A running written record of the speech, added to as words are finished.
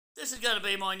This is going to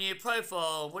be my new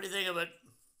profile. What do you think of it?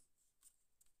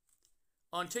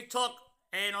 On TikTok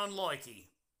and on Likey.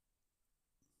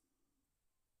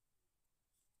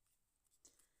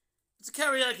 It's a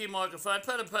karaoke microphone. I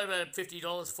paid about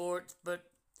 $50 for it, but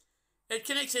it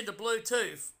connects into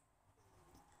Bluetooth.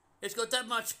 It's got that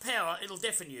much power, it'll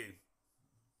deafen you.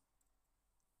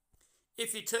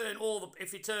 If you turn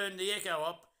the echo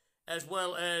up as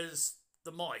well as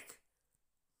the mic.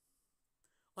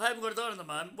 I haven't got it on at the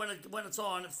moment. When it's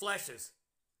on, it flashes.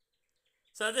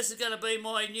 So this is going to be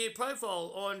my new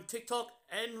profile on TikTok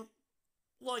and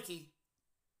Likey.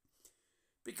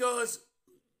 Because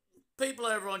people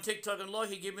over on TikTok and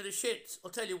Likey give me the shits. I'll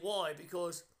tell you why.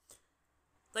 Because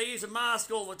they use a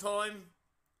mask all the time.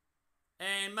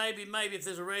 And maybe if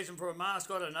there's a reason for a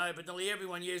mask, I don't know. But nearly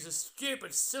everyone uses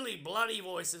stupid, silly, bloody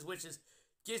voices, which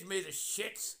gives me the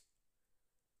shits.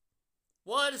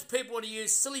 Why does people want to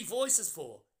use silly voices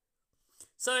for?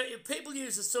 So if people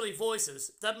use the silly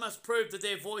voices, that must prove that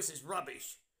their voice is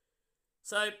rubbish.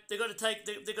 So they've got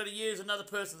to use another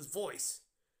person's voice.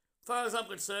 As far as I'm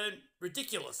concerned,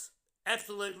 ridiculous.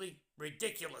 Absolutely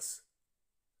ridiculous.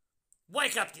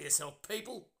 Wake up to yourself,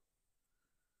 people.